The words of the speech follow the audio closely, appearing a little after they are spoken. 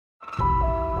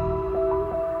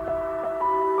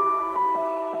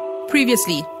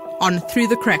Previously on Through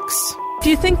the Cracks. Do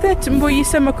you think that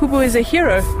Mbuyisa Makubu is a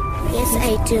hero? Yes,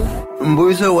 I do.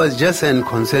 Mbuyisa was just a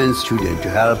concerned student to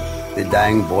help the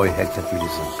dying boy Hector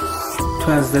Peterson. It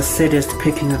was the saddest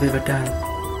picking I've ever done.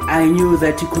 I knew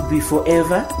that it could be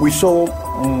forever. We saw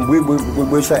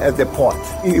Mbuyisa at the port.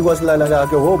 He was like a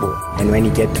hobo. And when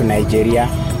he get to Nigeria,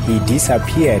 he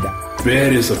disappeared.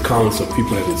 Various accounts of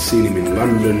people having seen him in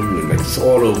London and like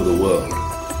all over the world.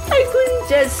 I couldn't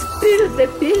just spill the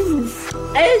beans.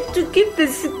 I had to keep the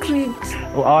secret.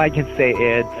 Well, all I can say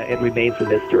is it remains a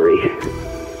mystery.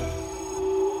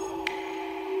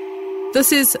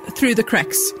 This is Through the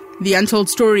Cracks, the untold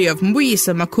story of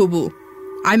Mbuyisa Makubu.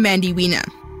 I'm Mandy Wiener.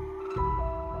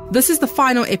 This is the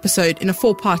final episode in a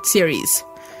 4-part series.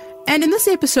 And in this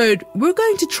episode, we're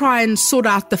going to try and sort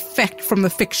out the fact from the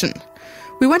fiction.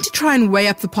 We want to try and weigh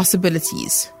up the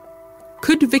possibilities.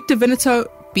 Could Victor Veneto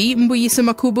be Mbuyisa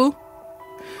Makubu?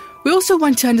 We also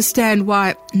want to understand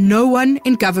why no one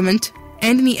in government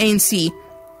and in the ANC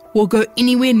will go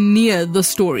anywhere near the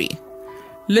story.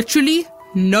 Literally,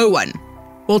 no one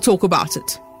will talk about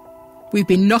it. We've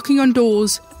been knocking on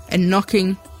doors and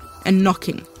knocking and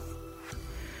knocking.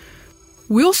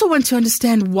 We also want to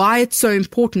understand why it's so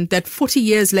important that 40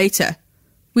 years later,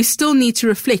 we still need to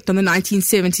reflect on the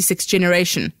 1976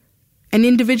 generation and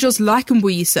individuals like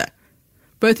Mbuyisa,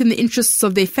 both in the interests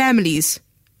of their families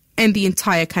and the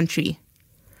entire country.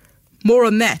 More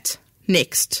on that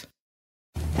next.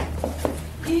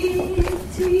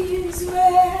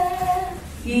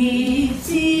 It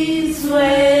is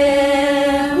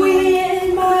well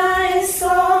with my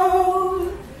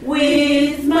soul,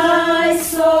 with my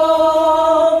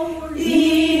soul.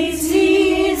 It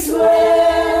is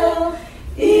well,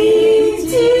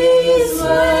 it is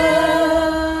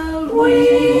well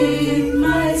with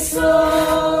my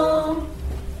soul.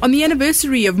 On the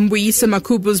anniversary of Mbuyisa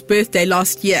Makubu's birthday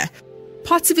last year,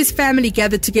 parts of his family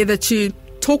gathered together to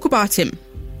talk about him,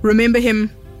 remember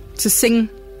him, to sing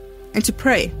and to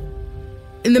pray.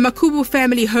 In the Makubu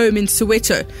family home in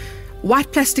Soweto,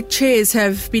 white plastic chairs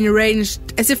have been arranged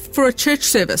as if for a church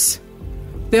service.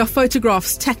 There are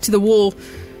photographs tacked to the wall,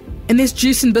 and there's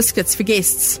juice and biscuits for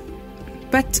guests.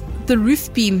 But the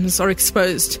roof beams are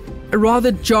exposed, a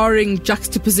rather jarring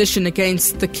juxtaposition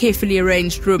against the carefully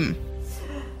arranged room.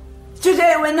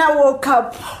 Today when I woke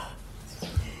up,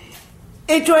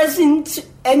 it wasn't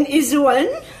an easy one,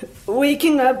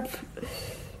 waking up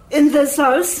in this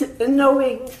house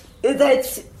knowing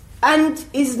that Aunt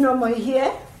is no more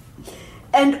here.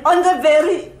 And on the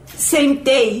very same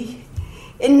day,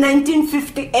 in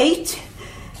 1958,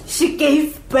 she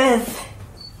gave birth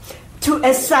to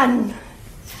a son.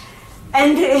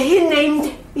 And he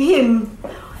named him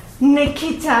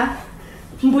Nikita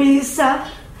Mbuyisa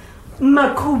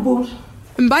Makubu.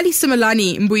 Mbali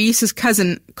Simelane, Mbuyisa's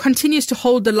cousin, continues to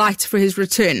hold the light for his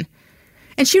return.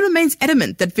 And she remains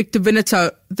adamant that Victor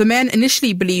Veneto, the man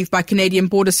initially believed by Canadian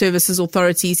Border Services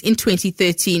authorities in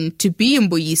 2013 to be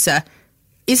Mbuyisa,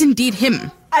 is indeed him.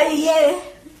 I hear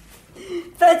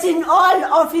that in all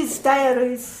of his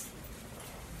diaries,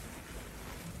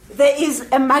 there is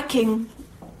a marking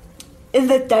in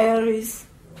the diaries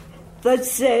that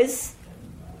says,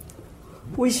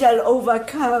 "We shall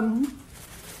overcome."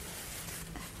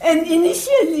 And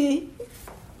initially,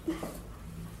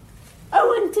 I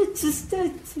wanted to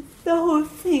start the whole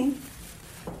thing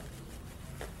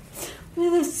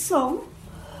with a song.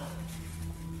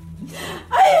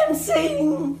 I am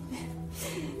saying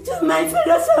to my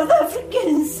fellow South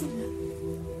Africans,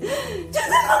 to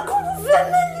the Makubu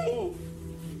family,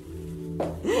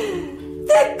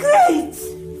 the great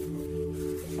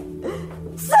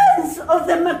sons of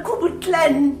the Makubu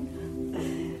clan,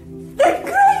 the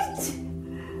great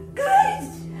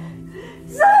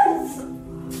sons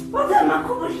of the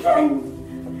Makubu clan,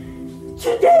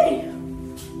 today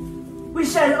we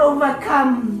shall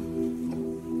overcome.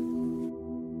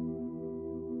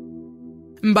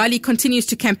 Mbali continues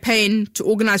to campaign, to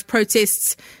organise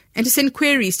protests and to send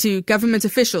queries to government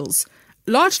officials,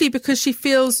 largely because she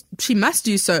feels she must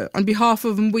do so on behalf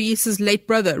of Mbuyisa's late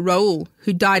brother, Raoul,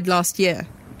 who died last year.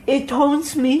 It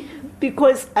haunts me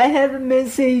because I have a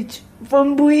message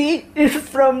from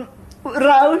from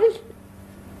Raoul.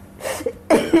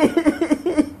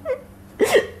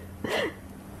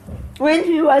 When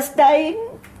he was dying,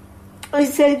 I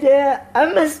said,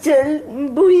 I must tell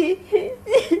Mbui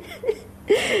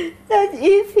that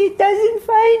if he doesn't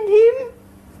find him,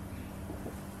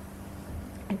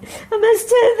 I must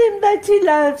tell him that he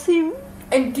loves him.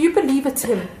 And do you believe it's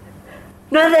him?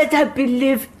 Not that I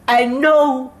believe, I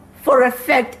know for a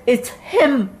fact it's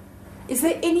him. Is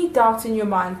there any doubt in your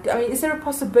mind? I mean, is there a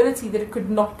possibility that it could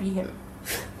not be him?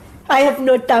 I have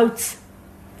no doubts.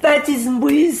 That is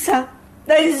Mbuyisa.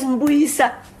 That is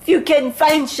Mbuyisa. If you can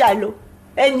find Shalo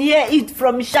and hear it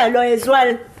from Shalo as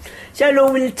well,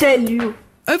 Shalo will tell you.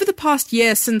 Over the past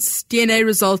year, since DNA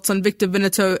results on Victor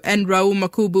Veneto and Raoul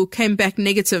Makubu came back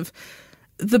negative,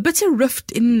 the bitter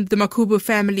rift in the Makubu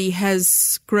family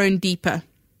has grown deeper.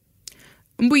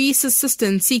 Mbuyisa's sister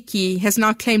Nsiki has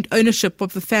now claimed ownership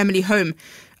of the family home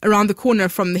around the corner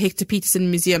from the Hector Peterson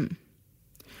Museum.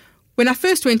 When I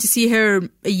first went to see her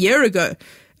a year ago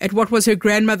at what was her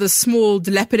grandmother's small,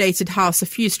 dilapidated house a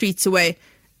few streets away,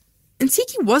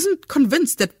 Nsiki wasn't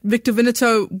convinced that Victor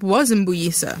Veneto was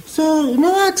Mbuyisa. So, you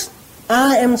know what?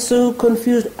 I am so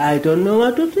confused. I don't know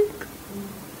what to think.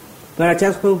 But I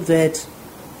just hope that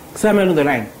somewhere along the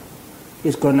line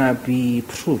it's going to be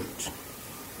proved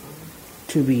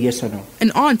to be yes or no.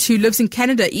 An aunt who lives in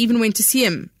Canada even went to see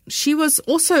him. She was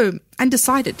also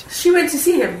undecided. She went to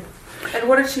see him. And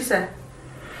what did she say?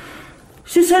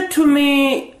 She said to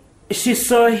me she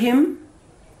saw him.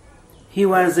 He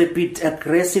was a bit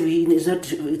aggressive. He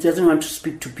doesn't want to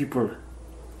speak to people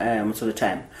most of the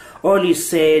time. All he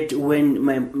said when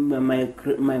my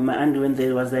aunt went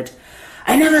there was that,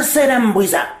 I never said I'm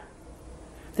Mbuyisa.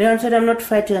 The aunt said, I'm not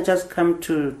fighting, I just come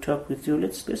to talk with you.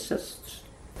 Let's just...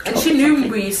 And she knew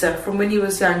Mbuyisa from when he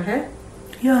was young, huh?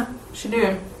 Yeah. She knew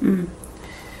him? Mm.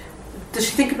 Did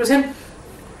she think it was him?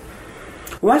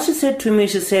 What she said to me,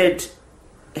 she said,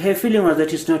 her feeling was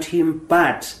that it's not him,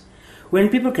 but when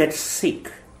people get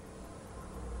sick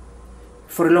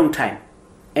for a long time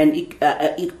and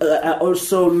are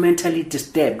also mentally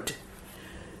disturbed,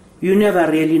 you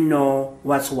never really know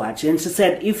what's what. And she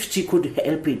said if she could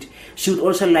help it, she would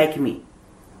also like me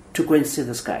to go and see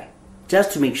this guy,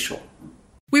 just to make sure.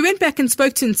 We went back and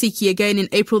spoke to Nsiki again in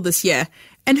April this year,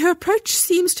 and her approach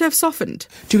seems to have softened.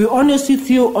 To be honest with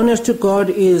you, honest to God,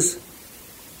 is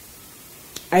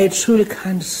I truly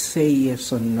can't say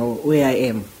yes or no where I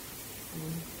am.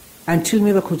 Until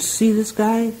maybe I could see this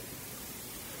guy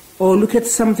or look at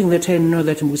something that I know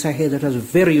that Mbuyisa had that was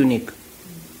very unique.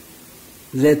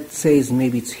 That says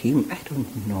maybe it's him. I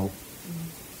don't know.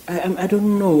 I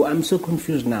don't know. I'm so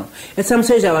confused now. At some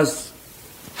stage I was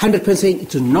 100% saying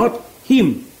it's not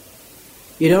him.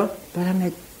 You know? But I'm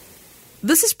like...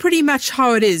 This is pretty much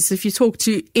how it is if you talk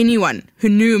to anyone who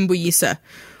knew Mbuyisa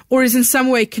or is in some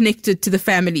way connected to the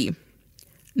family.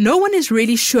 No one is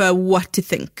really sure what to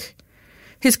think.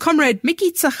 His comrade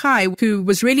Mickey Tsagai, who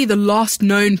was really the last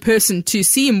known person to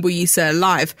see Mbuyisa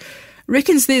alive,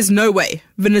 reckons there's no way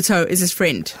Veneto is his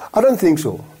friend. I don't think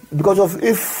so. Because of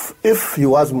if he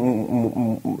was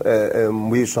Mbuyisa,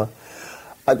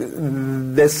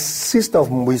 the sister of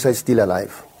Mbuyisa is still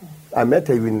alive. I met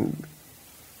her even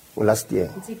last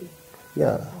year.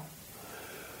 Yeah.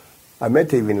 I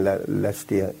met her even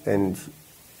last year, and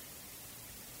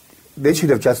they should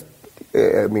have just,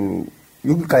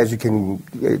 you guys, you can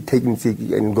take him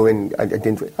and go and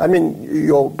identify.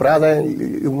 Your brother,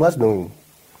 you must know him.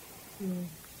 Mm.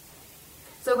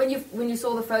 So when you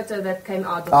saw the photo that came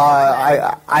out,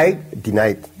 I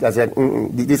denied. I said,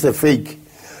 this is a fake.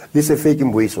 This is a fake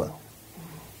Mbuyisa.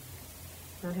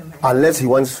 Not him. Unless he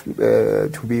wants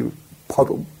to be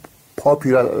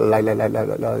popular like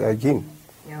him.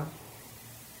 Yeah.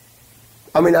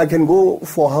 I can go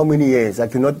for how many years? I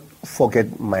cannot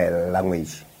forget my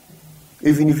language.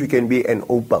 Even if you can be an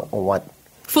Opa or what.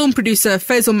 Film producer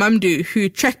Faisal Mamdou, who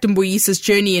tracked Mbuyisa's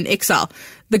journey in exile,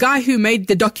 the guy who made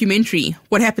the documentary,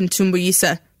 What Happened to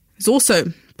Mbuyisa, is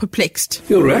also perplexed.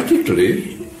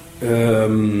 Theoretically,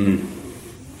 there's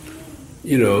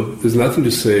nothing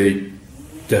to say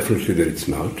definitely that it's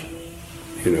not.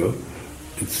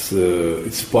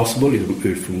 It's possible if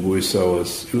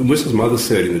Mbuyisa's mother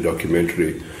said in the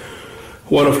documentary,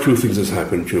 one of two things has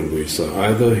happened to Mbuyisa.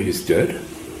 Either he's dead,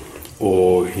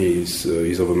 or he's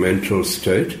of a mental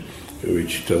state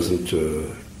which doesn't,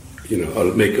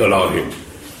 allow him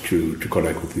to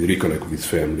reconnect with his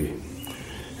family.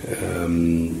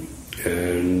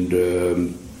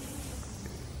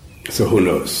 So who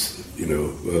knows?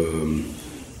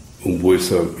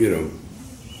 Mbuyisa,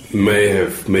 may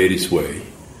have made his way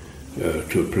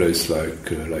to a place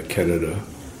like Canada,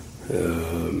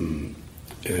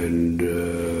 and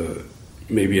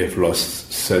maybe have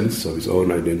lost sense of his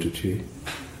own identity.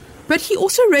 But he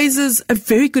also raises a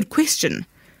very good question.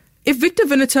 If Victor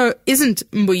Veneto isn't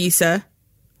Mbuyisa,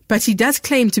 but he does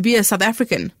claim to be a South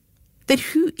African, then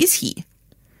who is he?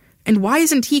 And why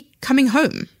isn't he coming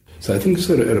home? So I think at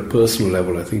a personal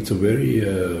level, I think it's a very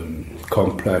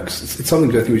complex, it's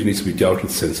something that I think which needs to be dealt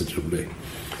with sensitively.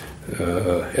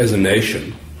 As a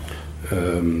nation,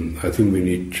 I think we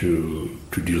need to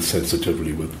deal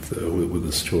sensitively with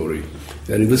the story.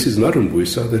 And if this is not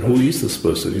Mbuyisa, then who is this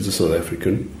person? He's a South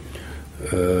African.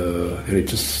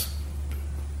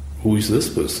 Who is this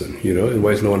person? And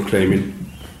why is no one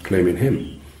claiming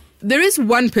him? There is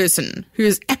one person who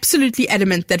is absolutely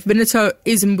adamant that Winnetou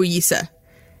is Mbuyisa.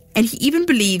 And he even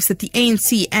believes that the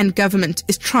ANC and government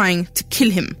is trying to kill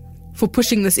him for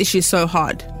pushing this issue so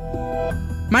hard.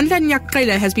 Mandla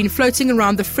Nyaqela has been floating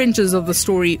around the fringes of the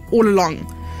story all along.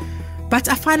 But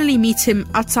I finally meet him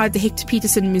outside the Hector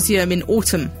Peterson Museum in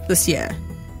autumn this year.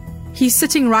 He's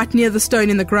sitting right near the stone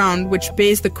in the ground which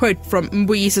bears the quote from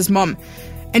Mbuyisa's mom.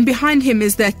 And behind him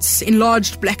is that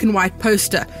enlarged black and white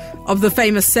poster of the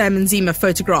famous Sam Nzima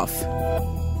photograph.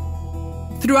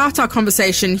 Throughout our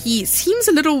conversation, he seems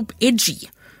a little edgy,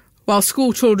 while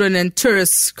school children and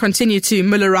tourists continue to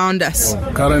mill around us.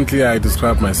 Currently, I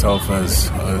describe myself as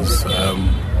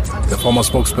the former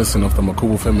spokesperson of the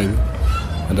Makubu family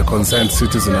and a concerned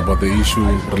citizen about the issue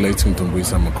relating to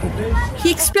Mbuyisa Makubu.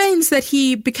 He explains that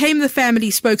he became the family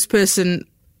spokesperson,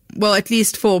 well, at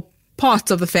least for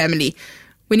part of the family,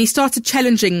 when he started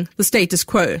challenging the status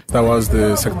quo. I was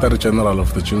the Secretary General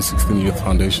of the June 16 Youth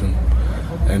Foundation.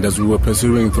 And as we were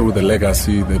pursuing through the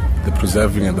legacy, the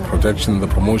preserving and the protection and the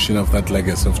promotion of that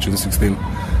legacy of June 16,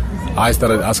 I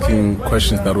started asking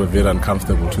questions that were very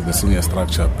uncomfortable to the senior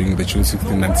structure, being the June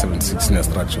 16 1976 senior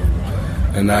structure.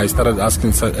 And I started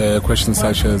asking questions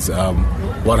such as,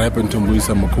 what happened to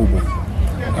Mbuyisa Makubu?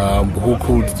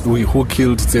 Who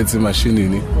killed Tsetse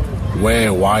Mashinini?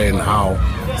 Where, why, and how?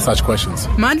 Such questions.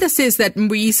 Mandla says that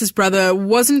Mbuyisa's brother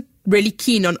wasn't really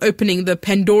keen on opening the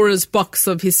Pandora's box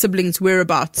of his siblings'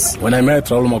 whereabouts. When I met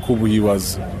Raoul Makubu, he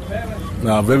was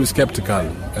very skeptical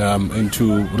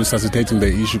into resuscitating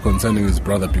the issue concerning his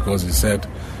brother, because he said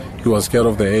he was scared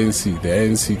of the ANC. The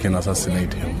ANC can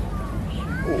assassinate him.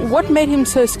 What made him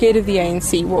so scared of the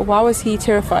ANC? Why was he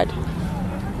terrified?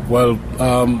 Well,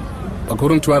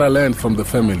 according to what I learned from the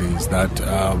family is that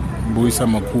Mbuyisa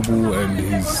Makubu and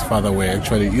his father were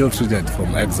actually ill-treated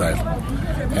from exile.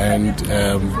 And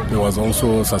there was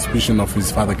also suspicion of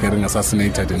his father getting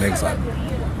assassinated in exile.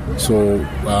 So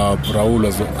Raoul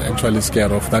was actually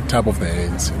scared of that type of the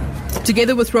ANC.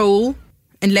 Together with Raoul,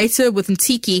 and later with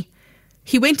Ntiki,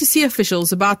 he went to see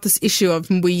officials about this issue of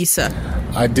Mbuyisa.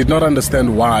 I did not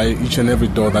understand why each and every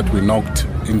door that we knocked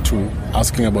into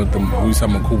asking about the Mbuyisa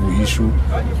Makubu issue,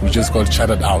 we just got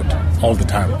shutted out all the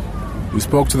time. We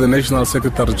spoke to the National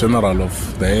Secretary General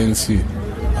of the ANC,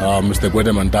 Mr.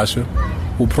 Gwede Mantashe,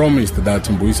 who promised that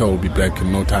Mbuyisa will be back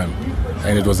in no time,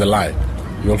 and it was a lie.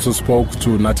 We also spoke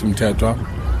to Nathi Mthethwa,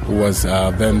 who was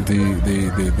then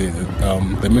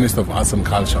the Minister of Arts and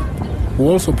Culture, who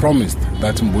also promised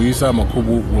that Mbuyisa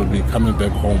Makubu will be coming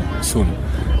back home soon.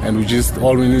 And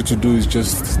all we need to do is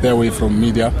just stay away from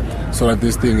media so that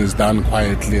this thing is done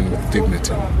quietly and with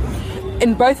dignity.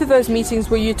 In both of those meetings,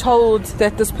 were you told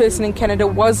that this person in Canada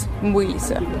was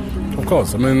Mbuyisa? Of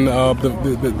course. I mean,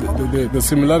 the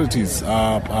similarities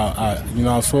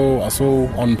are so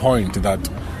on point that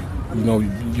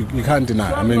you can't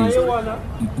deny. I mean,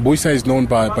 Mbuyisa is known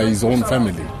by his own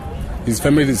family. His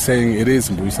family is saying it is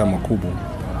Mbuyisa Makubu.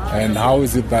 And how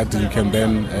is it that you can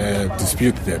then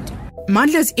dispute that?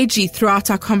 Mandla's edgy throughout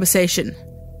our conversation.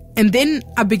 And then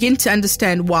I begin to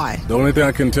understand why. The only thing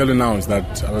I can tell you now is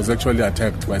that I was actually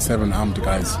attacked by 7 armed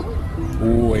guys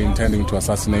who were intending to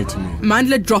assassinate me.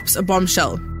 Mandla drops a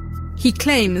bombshell. He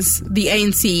claims the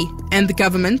ANC and the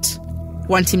government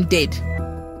want him dead.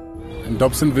 In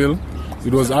Dobsonville,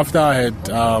 it was after I had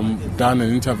done an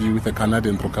interview with the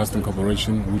Canadian Broadcasting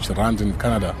Corporation, which ran in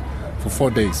Canada for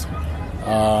 4 days.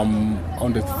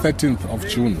 On the 13th of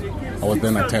June, I was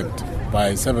then attacked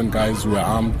by 7 guys who were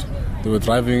armed. They were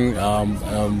driving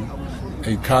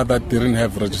a car that didn't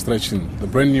have registration, the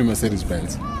brand new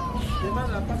Mercedes-Benz.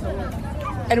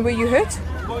 And were you hurt?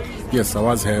 Yes, I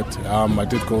was hurt. I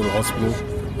did go to the hospital.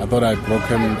 I thought I had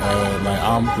broken my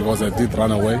arm because I did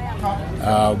run away.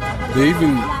 They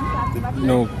even,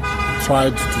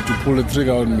 tried to pull the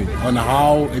trigger on me. On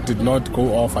how it did not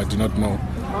go off, I do not know.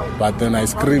 But then I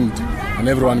screamed, and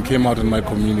everyone came out in my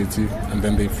community, and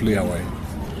then they flew away.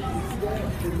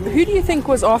 Who do you think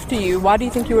was after you? Why do you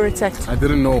think you were attacked? I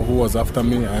didn't know who was after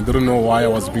me. I didn't know why I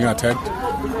was being attacked.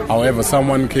 However,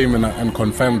 someone came and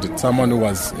confirmed it. Someone who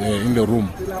was in the room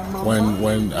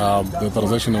when the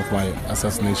authorization of my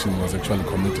assassination was actually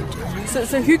committed.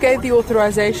 So who gave the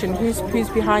authorization? Who's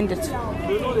behind it?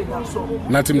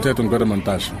 Nathi Mthethwa and Gwede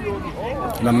Mantashe.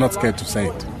 And I'm not scared to say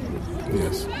it.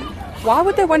 Yes. Why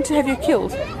would they want to have you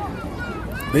killed?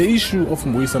 The issue of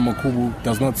Mbuyisa Makubu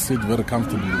does not sit very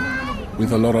comfortably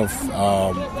with a lot of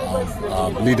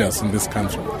leaders in this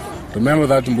country. Remember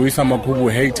that Mbuyisa Makhubu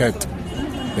hated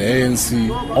the ANC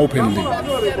openly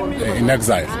in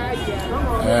exile,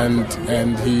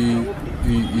 and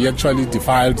he actually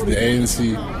defied the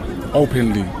ANC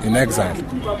openly in exile.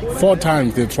 4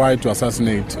 times they tried to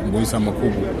assassinate Mbuyisa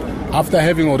Makhubu after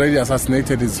having already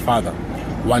assassinated his father,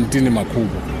 Wantini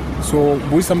Makhubu. So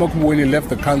Mbuyisa Makhubu, when he left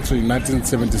the country in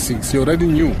 1976, he already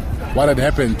knew what had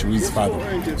happened to his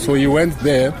father. So he went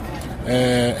there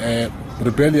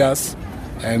rebellious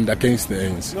and against the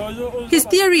ANC. His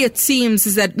theory, it seems,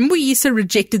 is that Mbuyisa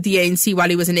rejected the ANC while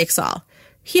he was in exile.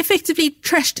 He effectively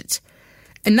trashed it.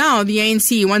 And now the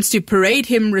ANC wants to parade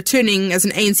him returning as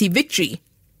an ANC victory,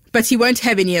 but he won't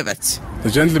have any of it.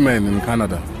 The gentleman in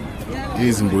Canada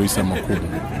is Mbuyisa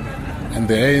Makhubu. And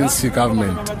the ANC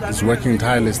government is working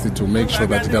tirelessly to make sure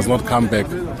that he does not come back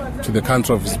to the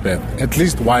country of his birth, at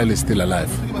least while he's still alive.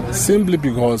 Simply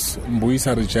because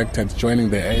Mbuyisa rejected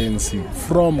joining the ANC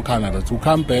from Canada to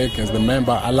come back as the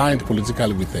member aligned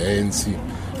politically with the ANC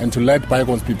and to let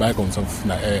bygones be bygones of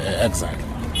exile.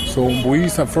 So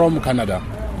Mbuyisa from Canada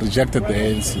rejected the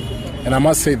ANC. And I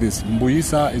must say this,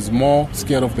 Mbuyisa is more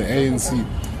scared of the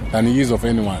ANC than he is of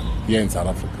anyone here in South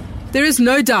Africa. There is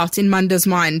no doubt in Manda's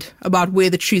mind about where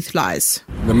the truth lies.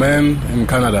 The man in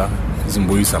Canada is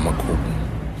Mbuyisa Makhubu.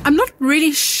 I'm not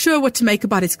really sure what to make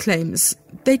about his claims.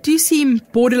 They do seem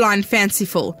borderline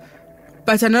fanciful,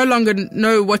 but I no longer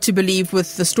know what to believe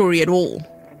with the story at all.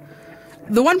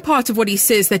 The one part of what he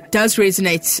says that does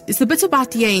resonate is the bit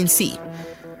about the ANC.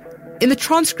 In the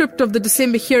transcript of the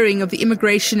December hearing of the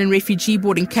Immigration and Refugee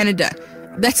Board in Canada,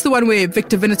 that's the one where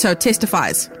Victor Veneto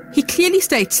testifies. He clearly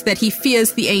states that he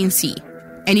fears the ANC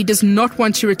and he does not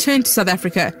want to return to South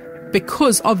Africa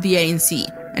because of the ANC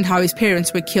and how his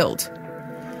parents were killed.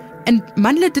 And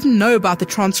Mandla didn't know about the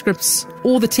transcripts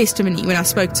or the testimony when I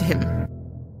spoke to him.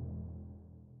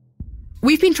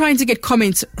 We've been trying to get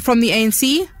comments from the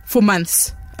ANC for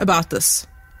months about this.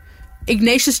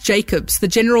 Ignatius Jacobs, the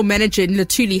general manager in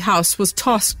Luthuli House, was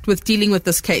tasked with dealing with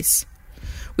this case.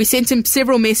 We sent him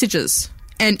several messages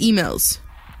and emails.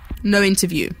 No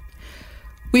interview.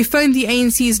 We phoned the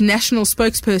ANC's national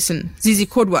spokesperson, Zizi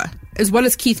Kodwa, as well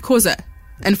as Keith Khoza,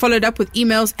 and followed up with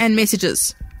emails and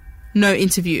messages. No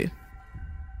interview.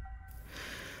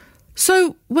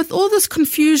 So, with all this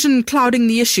confusion clouding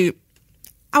the issue,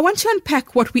 I want to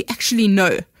unpack what we actually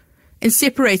know and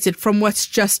separate it from what's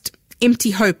just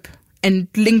empty hope and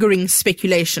lingering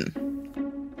speculation.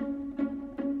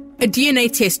 A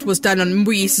DNA test was done on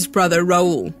Mbuyisa's brother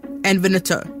Raoul and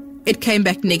Veneto. It came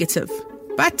back negative.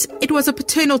 But it was a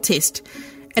paternal test,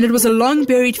 and it was a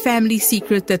long-buried family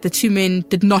secret that the two men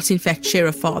did not in fact share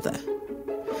a father.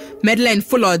 Madeleine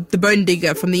Fullard, the bone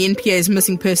digger from the NPA's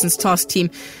Missing Persons Task Team,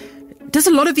 does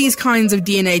a lot of these kinds of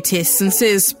DNA tests and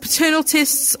says paternal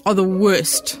tests are the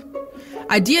worst.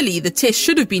 Ideally, the test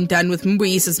should have been done with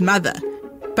Mbuyisa's mother,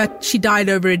 but she died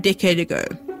over a decade ago.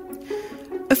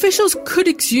 Officials could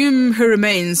exhume her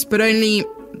remains, but only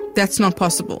that's not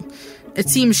possible. It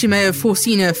seems she may have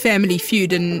foreseen a family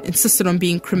feud and insisted on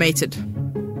being cremated.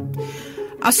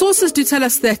 Our sources do tell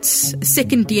us that a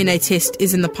second DNA test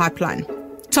is in the pipeline.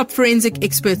 Top forensic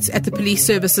experts at the police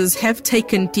services have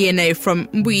taken DNA from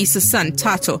Mbuyisa's son,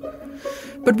 Tato.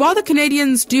 But while the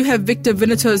Canadians do have Victor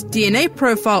Veneto's DNA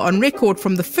profile on record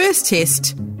from the first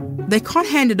test, they can't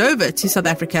hand it over to South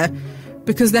Africa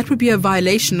because that would be a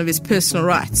violation of his personal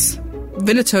rights.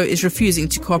 Veneto is refusing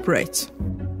to cooperate.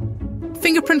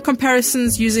 Fingerprint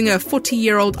comparisons using a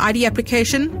 40-year-old ID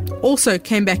application also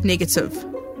came back negative.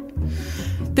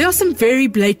 There are some very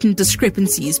blatant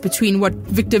discrepancies between what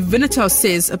Victor Veneto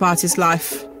says about his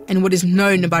life and what is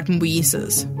known about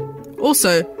Mbuyisa's.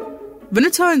 Also,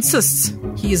 Veneto insists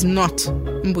he is not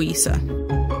Mbuyisa.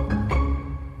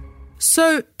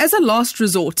 So, as a last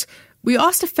resort, we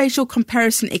asked a facial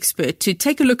comparison expert to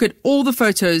take a look at all the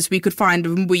photos we could find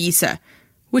of Mbuyisa,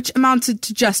 which amounted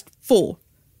to just 4.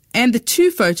 And the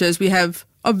 2 photos we have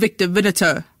of Victor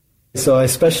Veneto. So I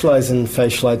specialize in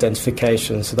facial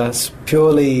identification, so that's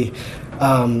purely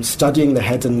studying the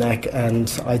head and neck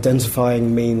and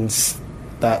identifying means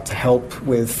that help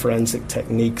with forensic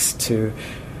techniques to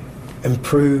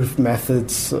improve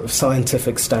methods of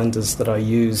scientific standards that are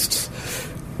used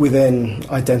within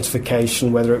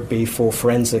identification, whether it be for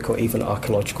forensic or even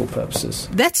archaeological purposes.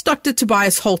 That's Dr.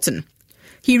 Tobias Holton.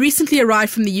 He recently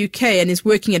arrived from the UK and is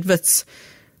working at WITS.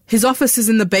 His office is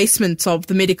in the basement of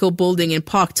the medical building in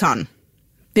Parktown.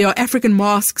 There are African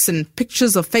masks and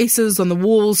pictures of faces on the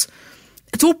walls.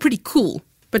 It's all pretty cool,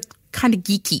 but kind of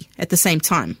geeky at the same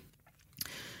time.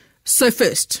 So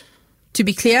first, to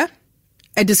be clear,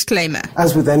 A disclaimer.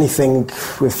 As with anything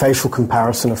with facial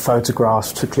comparison of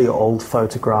photographs, particularly old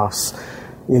photographs,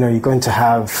 you're going to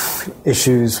have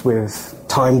issues with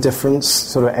time difference,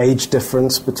 sort of age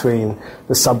difference between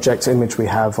the subject image we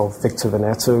have of Victor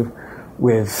Veneto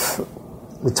with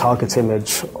the target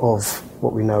image of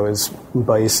what we know as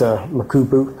Mboisa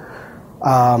Makubu.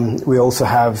 We also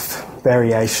have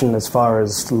variation as far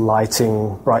as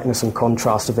lighting, brightness and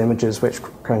contrast of images, which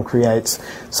can create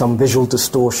some visual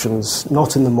distortions,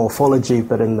 not in the morphology,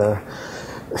 but in the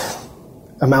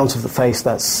amount of the face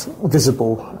that's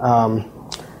visible.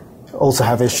 Also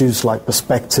have issues like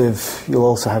perspective. You'll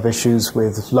also have issues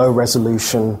with low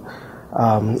resolution.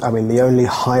 The only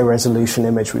high resolution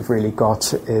image we've really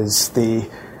got is the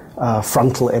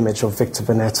frontal image of Victor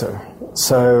Veneto.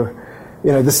 So,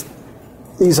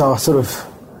 these are sort of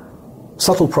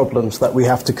subtle problems that we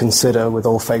have to consider with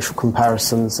all facial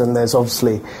comparisons, and there's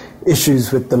obviously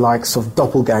issues with the likes of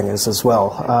doppelgangers as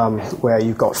well, where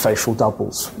you've got facial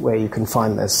doubles, where you can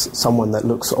find there's someone that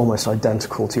looks almost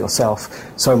identical to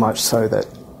yourself, so much so that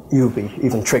you'll be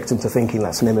even tricked into thinking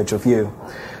that's an image of you.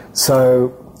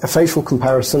 So a facial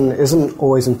comparison isn't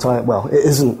always it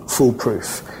isn't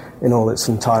foolproof in all its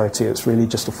entirety. It's really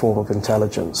just a form of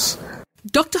intelligence.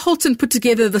 Dr. Holton put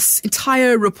together this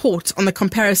entire report on the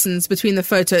comparisons between the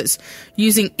photos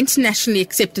using internationally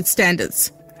accepted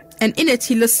standards. And in it,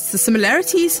 he lists the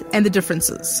similarities and the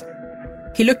differences.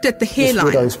 He looked at the hairline.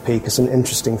 This widow's peak is an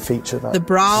interesting feature. The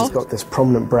brow. It's got this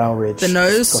prominent brow ridge. The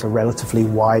nose. It's got a relatively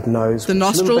wide nose. The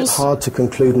nostrils. It's a little bit hard to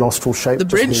conclude nostril shape. The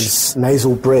bridge. His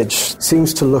nasal bridge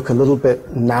seems to look a little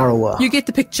bit narrower. You get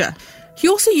the picture. He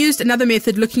also used another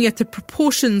method looking at the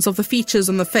proportions of the features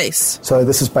on the face. So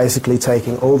this is basically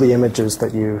taking all the images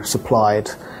that you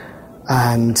supplied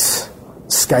and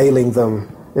scaling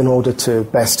them in order to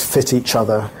best fit each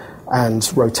other and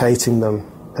rotating them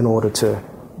in order to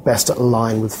best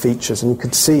align with features. And you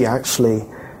could see actually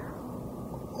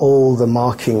all the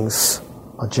markings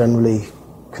are generally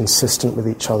consistent with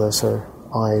each other. So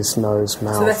eyes, nose,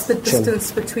 mouth, So that's the chin.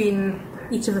 distance between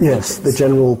each of the Yes, features. the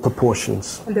general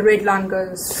proportions. And the red line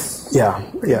goes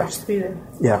pretty much through them.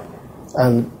 Yeah.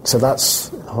 And so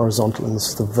that's horizontal and this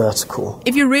is the vertical.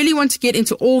 If you really want to get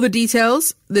into all the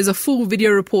details, there's a full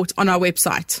video report on our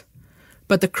website.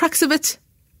 But the crux of it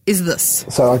is this.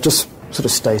 So I've just sort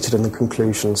of stated in the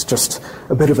conclusions, just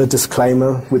a bit of a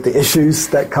disclaimer with the issues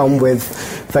that come with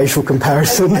facial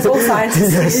comparison. As all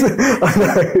scientists do. I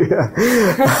know,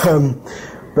 yeah.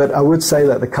 But I would say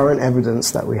that the current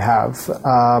evidence that we have,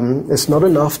 it's not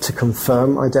enough to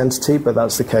confirm identity, but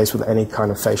that's the case with any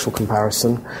kind of facial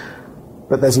comparison.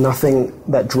 But there's nothing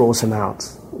that draws him out.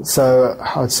 So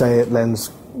I'd say it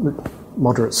lends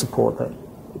moderate support that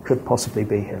it could possibly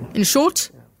be him. In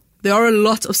short, there are a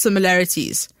lot of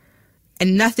similarities,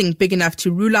 and nothing big enough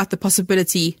to rule out the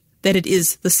possibility that it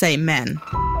is the same man.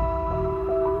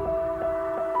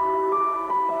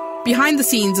 Behind the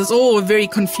scenes, it's all very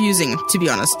confusing, to be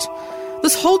honest.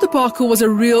 This whole debacle was a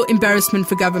real embarrassment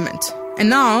for government. And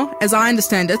now, as I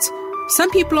understand it, some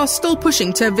people are still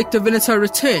pushing to have Victor Veneto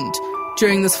returned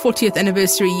during this 40th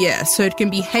anniversary year so it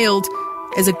can be hailed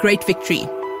as a great victory.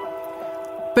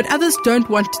 But others don't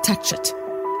want to touch it.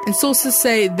 And sources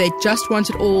say they just want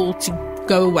it all to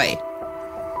go away.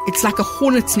 It's like a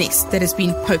hornet's nest that has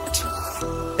been poked.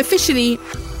 Officially,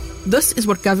 this is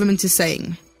what government is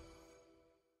saying.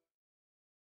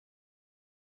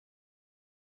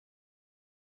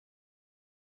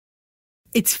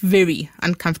 It's very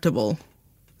uncomfortable.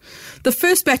 The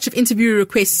first batch of interview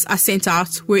requests I sent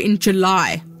out were in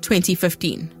July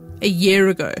 2015, a year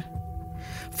ago.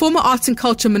 Former Arts and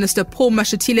Culture Minister Paul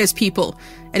Mashatile's people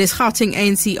at his Gauteng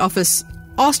ANC office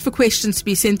asked for questions to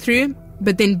be sent through,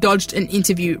 but then dodged an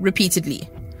interview repeatedly.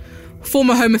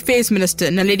 Former Home Affairs Minister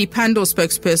Naledi Pandor's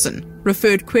spokesperson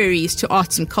referred queries to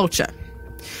Arts and Culture.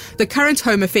 The current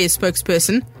Home Affairs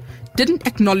spokesperson didn't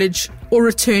acknowledge or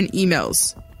return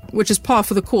emails, which is par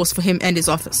for the course for him and his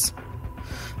office.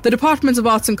 The Department of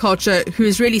Arts and Culture, who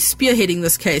is really spearheading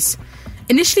this case,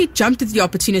 initially jumped at the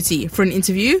opportunity for an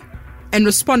interview and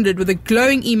responded with a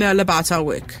glowing email about our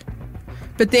work.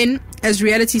 But then, as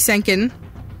reality sank in,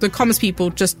 the Commerce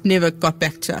people just never got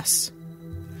back to us.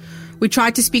 We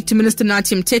tried to speak to Minister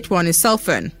Nathi Mthethwa on his cell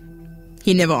phone.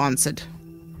 He never answered.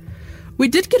 We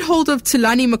did get hold of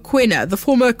Thulani Mokoena, the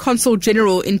former Consul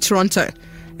General in Toronto,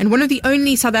 and one of the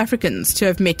only South Africans to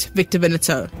have met Victor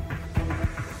Veneto.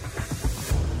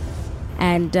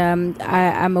 And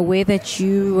I'm aware that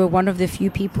you were one of the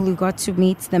few people who got to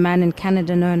meet the man in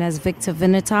Canada known as Victor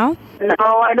Veneto. No,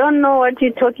 I don't know what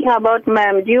you're talking about,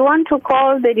 ma'am. Do you want to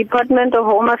call the Department of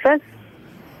Home Affairs?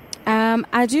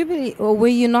 I do believe, or were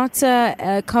you not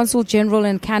a Consul General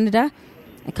in Canada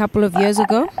a couple of years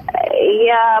ago?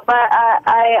 Yeah, but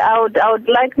I would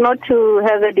like not to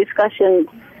have a discussion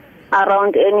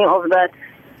around any of that.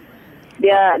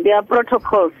 There are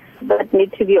protocols that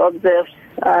need to be observed.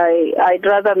 I'd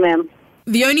rather, ma'am.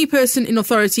 The only person in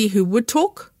authority who would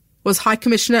talk was High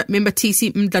Commissioner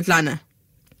Membatisi Mdladlana.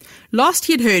 Last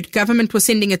he had heard government was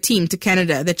sending a team to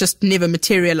Canada that just never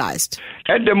materialized.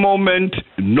 At the moment,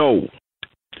 no.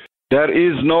 There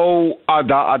is no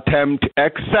other attempt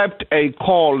except a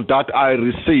call that I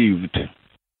received,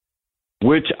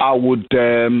 which I would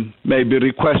maybe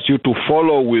request you to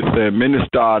follow with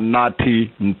Minister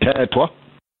Nathi Mthethwa,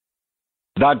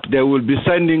 that they will be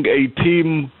sending a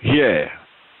team here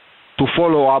to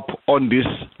follow up on this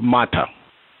matter.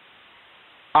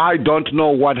 I don't know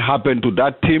what happened to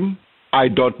that team. I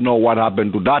don't know what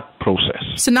happened to that process.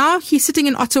 So now he's sitting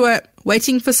in Ottawa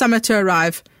waiting for summer to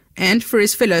arrive and for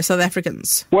his fellow South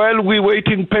Africans. Well, we're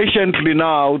waiting patiently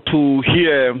now to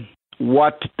hear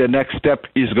what the next step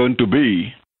is going to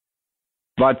be.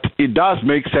 But it does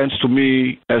make sense to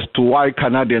me as to why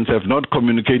Canadians have not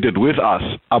communicated with us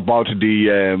about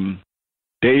the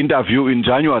interview in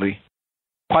January.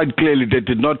 Quite clearly, they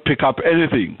did not pick up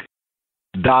anything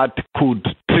that could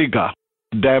trigger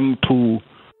them to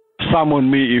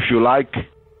summon me, if you like,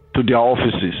 to their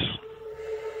offices.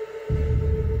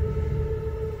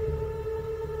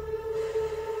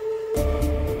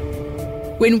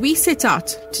 When we set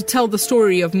out to tell the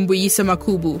story of Mbuyisa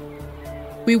Makhubu,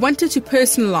 we wanted to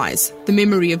personalize the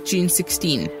memory of June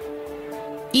 16.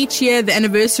 Each year the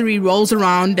anniversary rolls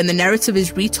around and the narrative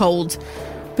is retold,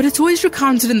 but it's always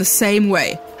recounted in the same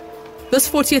way. This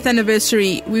 40th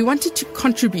anniversary, we wanted to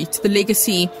contribute to the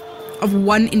legacy of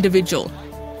one individual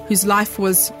whose life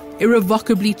was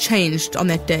irrevocably changed on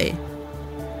that day.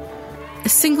 A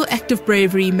single act of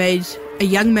bravery made a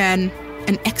young man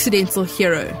an accidental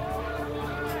hero.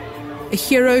 A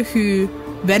hero who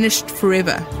vanished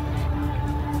forever,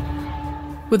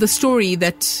 with a story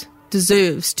that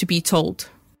deserves to be told.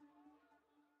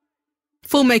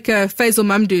 Filmmaker Faisal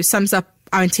Mamdouh sums up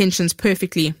our intentions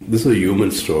perfectly. This is a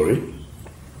human story,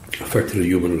 affected a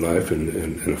human life and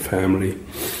a family.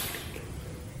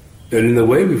 And in the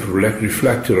way we've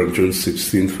reflected on June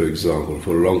 16th, for example,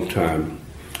 for a long time,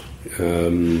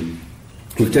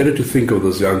 we've tended to think of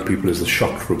those young people as the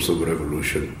shock troops of the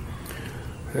revolution.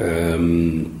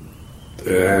 And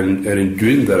in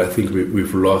doing that, I think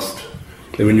we've lost.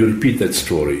 And when you repeat that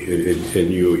story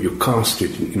and you cast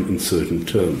it in certain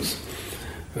terms,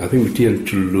 I think we tend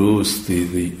to lose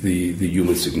the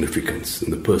human significance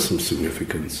and the personal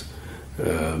significance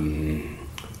and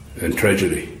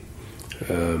tragedy.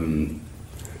 It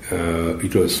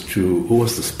was to who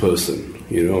was this person?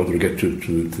 You know, to get to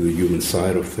the human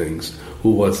side of things.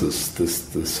 Who was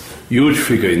this huge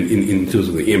figure in terms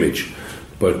of the image,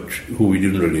 but who we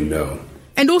didn't really know.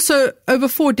 And also, over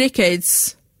 4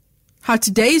 decades, how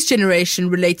today's generation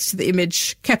relates to the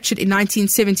image captured in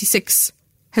 1976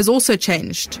 has also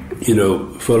changed. You know,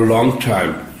 for a long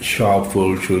time,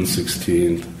 Sharpeville, June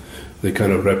 16th, they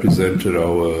kind of represented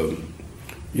our,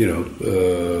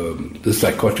 this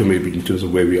dichotomy in terms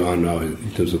of where we are now,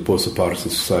 in terms of post-apartheid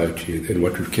society and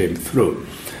what we came through.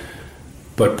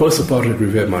 But post-apartheid,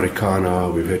 we've had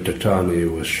Marikana, we've had Tatane,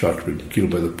 who was shot, killed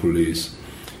by the police.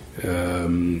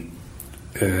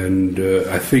 And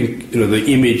I think the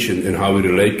image and how we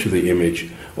relate to the image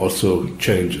also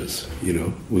changes.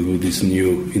 With this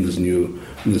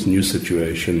new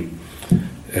situation,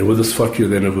 and with this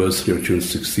 40th anniversary of June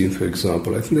 16th, for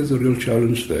example, I think there's a real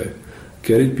challenge there.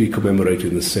 Can it be commemorated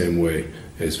in the same way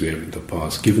as we have in the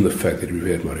past, given the fact that we've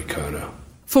had Marikana?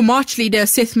 For March leader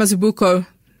Seth Mazibuko,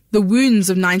 the wounds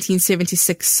of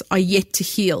 1976 are yet to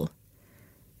heal.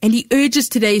 And he urges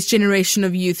today's generation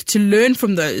of youth to learn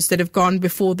from those that have gone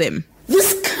before them.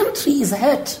 This country is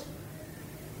hurt.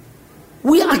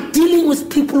 We are dealing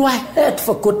with people who are hurt,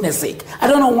 for goodness sake. I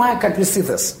don't know why can't we see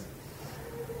this.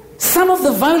 Some of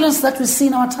the violence that we see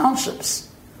in our townships,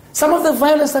 some of the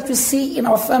violence that we see in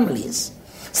our families,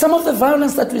 some of the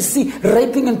violence that we see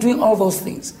raping and doing all those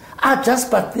things are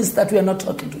just but this that we are not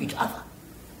talking to each other.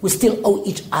 We still owe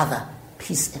each other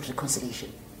peace and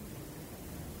reconciliation.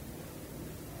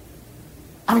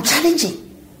 I'm challenging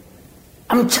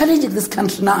this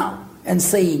country now and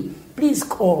saying, please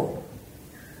call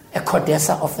a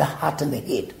CODESA of the heart and the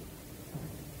head.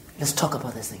 Let's talk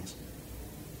about these things.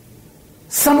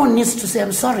 Someone needs to say,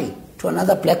 I'm sorry, to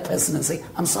another black person and say,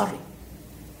 I'm sorry.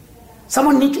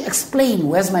 Someone needs to explain,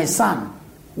 where's my son?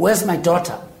 Where's my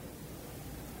daughter?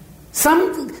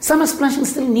 Some explanation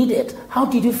still needed. How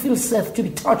did you feel safe to be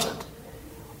tortured?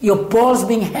 your balls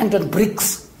being hanged on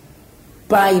bricks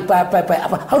by.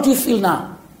 How do you feel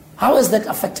now? How has that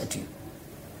affected you?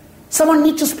 Someone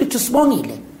needs to speak to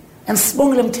Sibongile and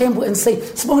Sibongile Mthembu and say,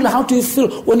 Sibongile, how do you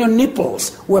feel when your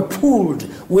nipples were pulled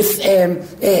with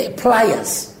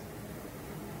pliers?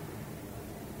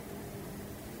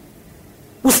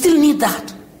 We still need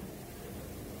that.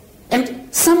 And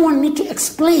someone needs to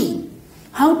explain,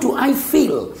 how do I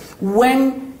feel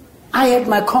when I had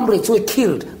my comrades who were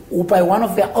killed by one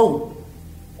of their own?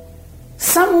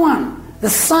 Someone, the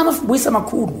son of Mbuyisa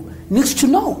Makhulu, needs to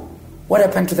know what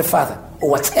happened to the father or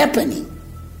what's happening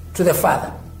to the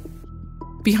father.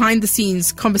 Behind the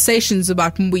scenes, conversations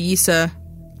about Mbuyisa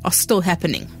are still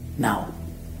happening. Now,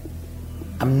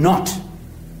 I'm not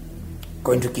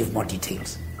going to give more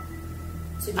details.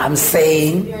 So I'm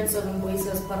saying... The appearance of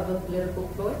Mbuyisa as part of a political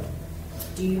ploy?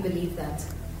 Do you believe that?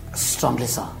 Strongly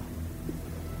so.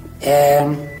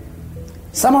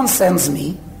 Someone sends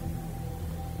me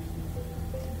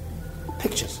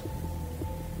pictures.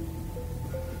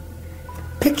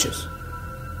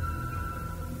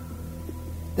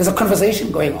 There's a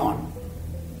conversation going on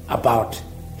about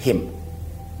him.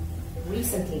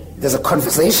 Recently? There's a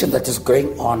conversation that is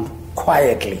going on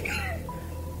quietly.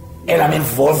 And I'm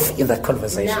involved in that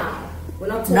conversation.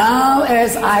 Now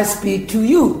as I speak to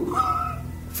you.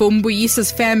 For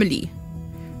Mbuyisa's family,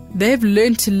 they've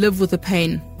learned to live with the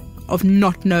pain of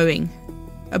not knowing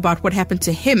about what happened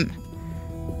to him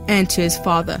and to his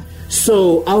father.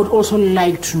 So I would also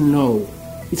like to know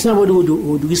if somebody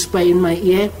would whisper in my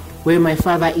ear where my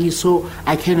father is, so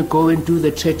I can go and do the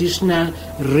traditional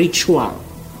ritual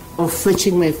of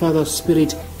fetching my father's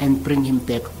spirit and bring him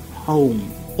back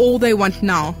home. All they want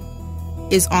now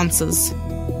is answers.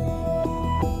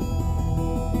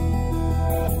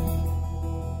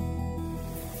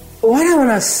 What I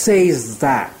want to say is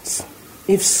that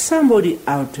if somebody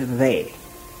out there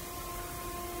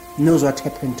knows what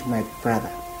happened to my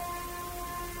brother,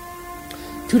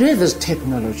 today there's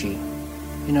technology.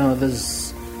 You know,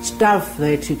 there's stuff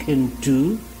that you can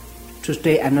do to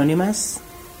stay anonymous,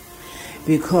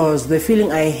 because the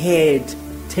feeling I had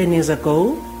 10 years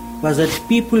ago was that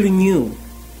people knew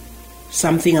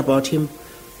something about him,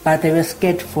 but they were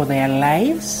scared for their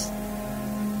lives,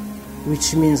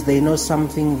 which means they know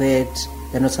something that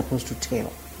they're not supposed to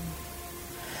tell.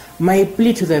 My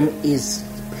plea to them is,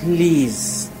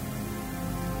 please,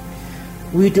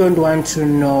 we don't want to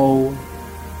know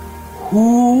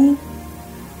who,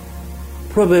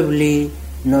 probably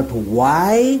not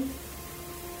why,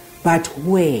 but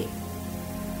where.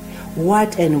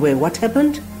 What and where. What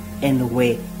happened and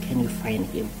where can you find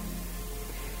him?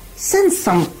 Send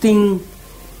something,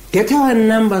 get our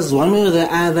numbers one way or the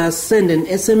other, send an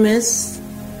SMS,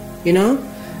 you know,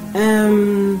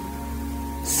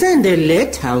 send a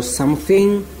letter or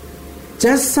something,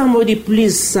 just somebody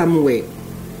please somewhere.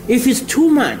 If it's too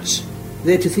much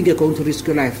that you think you're going to risk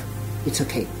your life, it's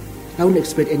okay. I wouldn't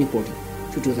expect anybody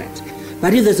to do that.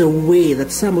 But if there's a way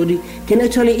that somebody can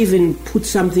actually even put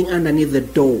something underneath the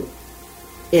door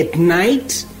at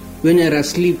night when you're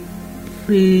asleep,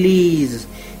 please,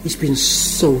 it's been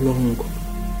so long.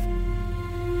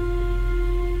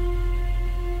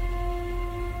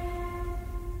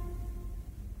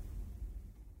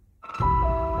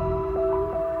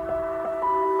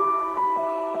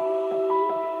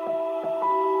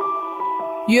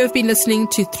 You have been listening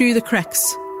to Through the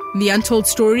Cracks, the untold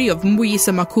story of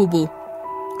Mbuyisa Makhulu.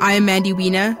 I am Mandy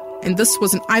Wiener, and this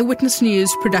was an Eyewitness News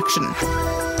production.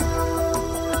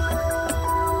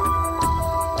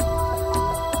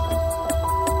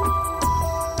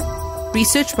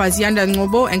 Research by Zianda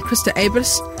Ngobo and Krista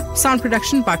Abers. Sound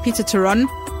production by Peter Teron.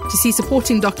 To see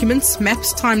supporting documents,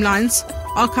 maps, timelines,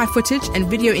 archive footage and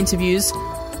video interviews,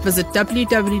 visit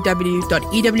www.ewn.co.za.